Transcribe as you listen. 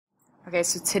Okay,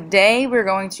 so today we're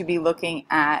going to be looking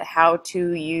at how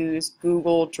to use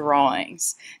Google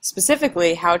Drawings.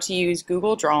 Specifically, how to use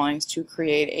Google Drawings to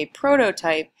create a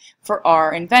prototype for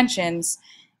our inventions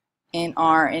in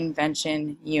our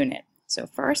invention unit. So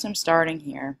first I'm starting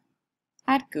here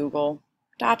at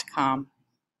google.com.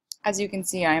 As you can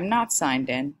see, I am not signed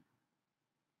in,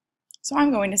 so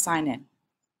I'm going to sign in.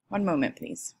 One moment,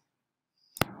 please.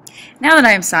 Now that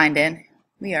I am signed in,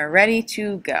 we are ready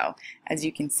to go. As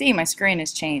you can see, my screen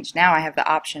has changed. Now I have the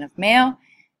option of mail,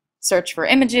 search for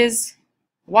images,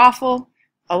 waffle,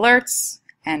 alerts,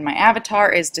 and my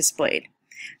avatar is displayed.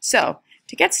 So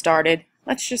to get started,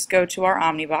 let's just go to our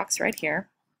Omnibox right here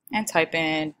and type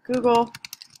in Google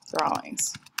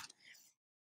Drawings.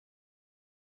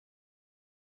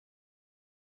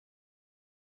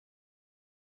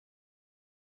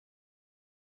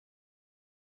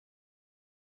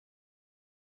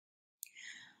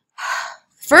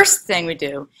 First thing we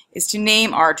do is to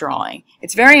name our drawing.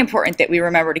 It's very important that we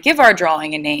remember to give our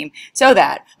drawing a name so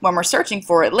that when we're searching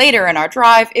for it later in our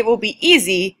drive, it will be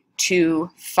easy to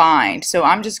find. So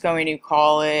I'm just going to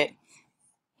call it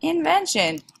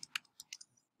Invention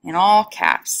in all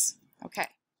caps. Okay.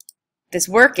 This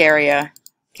work area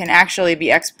can actually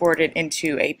be exported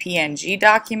into a PNG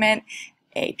document,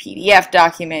 a PDF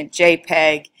document,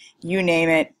 JPEG, you name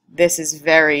it. This is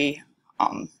very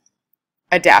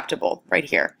adaptable right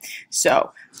here.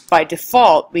 So by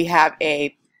default we have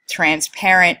a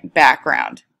transparent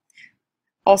background.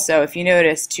 Also, if you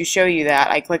notice, to show you that,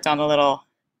 I clicked on the little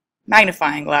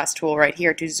magnifying glass tool right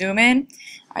here to zoom in.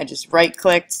 I just right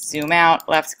clicked, zoom out,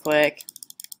 left click.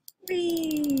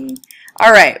 Whee!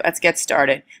 Alright, let's get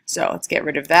started. So let's get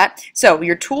rid of that. So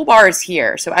your toolbar is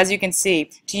here. So as you can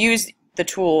see, to use the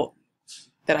tool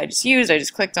that I just used, I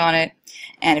just clicked on it,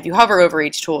 and if you hover over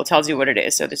each tool it tells you what it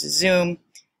is. So this is zoom,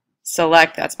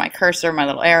 select, that's my cursor, my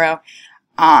little arrow.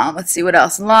 Let's see what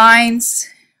else. Lines,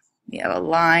 we have a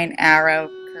line, arrow,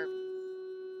 curve.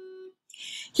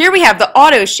 Here we have the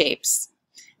auto shapes.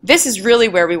 This is really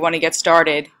where we want to get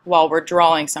started while we're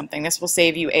drawing something. This will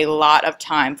save you a lot of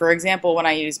time. For example, when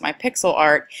I use my pixel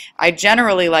art, I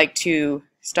generally like to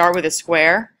start with a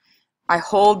square. I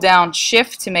hold down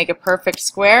Shift to make a perfect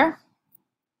square.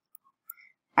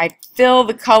 I fill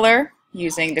the color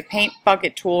using the paint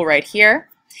bucket tool right here.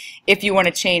 If you want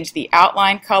to change the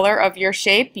outline color of your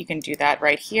shape, you can do that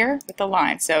right here with the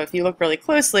line. So if you look really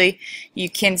closely, you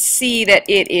can see that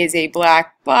it is a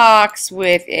black box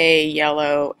with a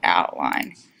yellow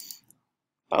outline.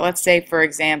 But let's say, for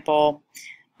example,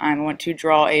 I want to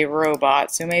draw a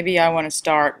robot. So maybe I want to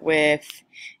start with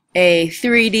a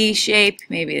 3D shape.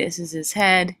 Maybe this is his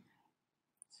head.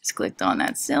 Just clicked on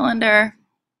that cylinder.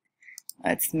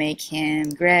 Let's make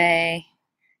him gray.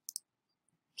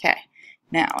 Okay,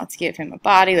 now let's give him a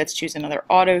body. Let's choose another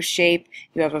auto shape.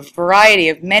 You have a variety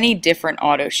of many different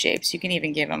auto shapes. You can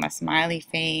even give him a smiley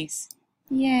face.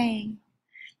 Yay!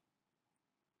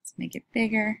 Let's make it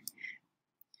bigger.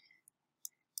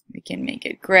 We can make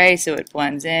it gray so it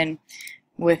blends in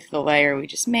with the layer we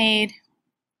just made.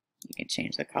 You can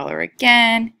change the color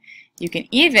again. You can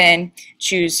even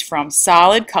choose from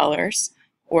solid colors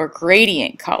or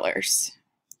gradient colors.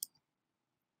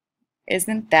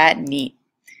 Isn't that neat?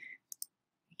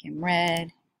 Make him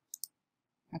red.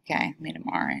 Okay, made him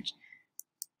orange.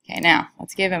 Okay, now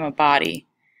let's give him a body.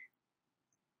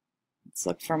 Let's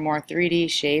look for more 3D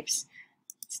shapes.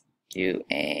 Let's do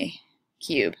a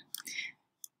cube.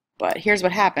 But here's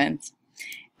what happens.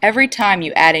 Every time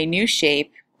you add a new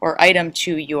shape or item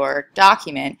to your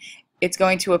document, it's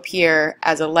going to appear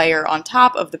as a layer on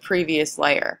top of the previous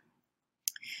layer.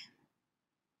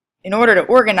 In order to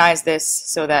organize this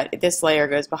so that this layer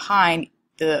goes behind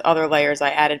the other layers I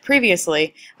added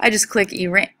previously, I just click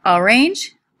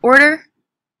Arrange, Order,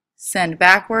 Send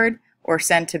Backward, or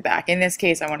Send to Back. In this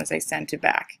case, I want to say Send to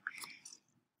Back.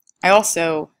 I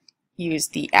also use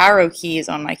the arrow keys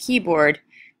on my keyboard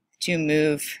to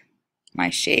move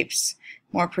my shapes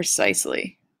more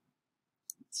precisely.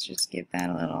 Let's just give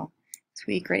that a little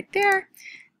tweak right there.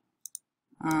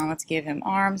 Let's give him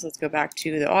arms. Let's go back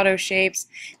to the auto shapes.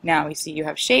 Now we see you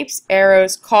have shapes,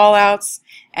 arrows, callouts,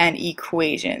 and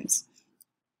equations.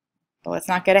 But let's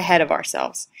not get ahead of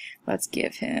ourselves. Let's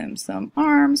give him some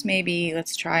arms. Maybe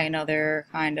let's try another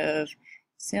kind of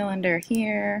cylinder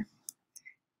here.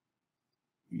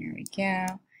 There we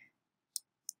go.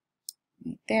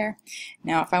 Right there.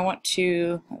 Now if I want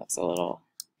to, that looks a little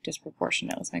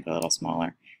disproportionate. Let's make it a little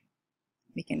smaller.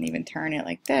 We can even turn it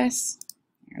like this.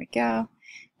 There we go.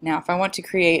 Now if I want to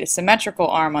create a symmetrical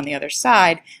arm on the other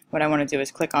side, what I want to do is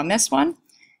click on this one,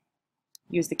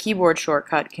 use the keyboard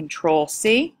shortcut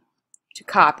Control-C to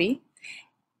copy,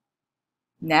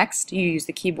 Next, you use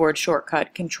the keyboard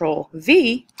shortcut Control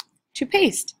V to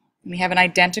paste. And we have an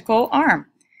identical arm,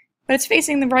 but it's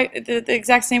facing the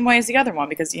exact same way as the other one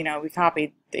because, you know, we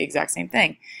copied the exact same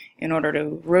thing. In order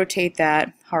to rotate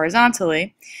that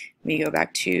horizontally, we go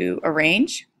back to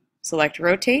Arrange, select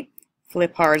Rotate,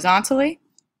 flip horizontally,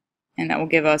 and that will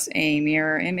give us a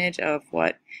mirror image of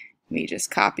what we just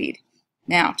copied.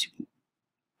 Now,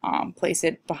 to place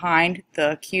it behind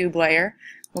the cube layer,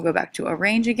 we'll go back to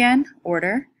Arrange again,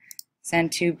 Order,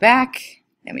 Send to Back,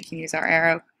 then we can use our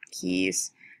arrow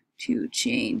keys to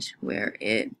change where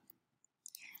it.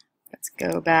 Let's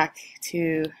go back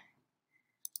to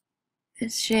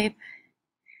this shape.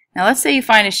 Now let's say you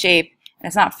find a shape and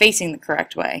it's not facing the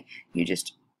correct way. You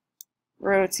just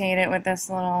rotate it with this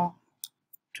little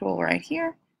tool right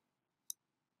here.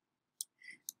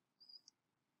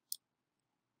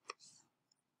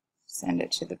 Send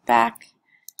it to the back.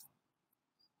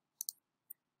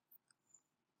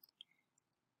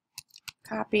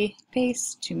 Copy,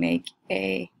 paste to make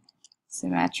a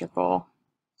symmetrical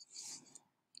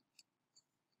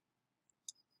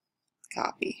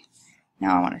copy.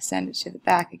 Now I want to send it to the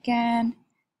back again.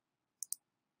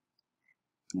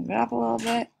 Move it up a little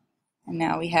bit. And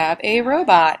now we have a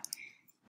robot.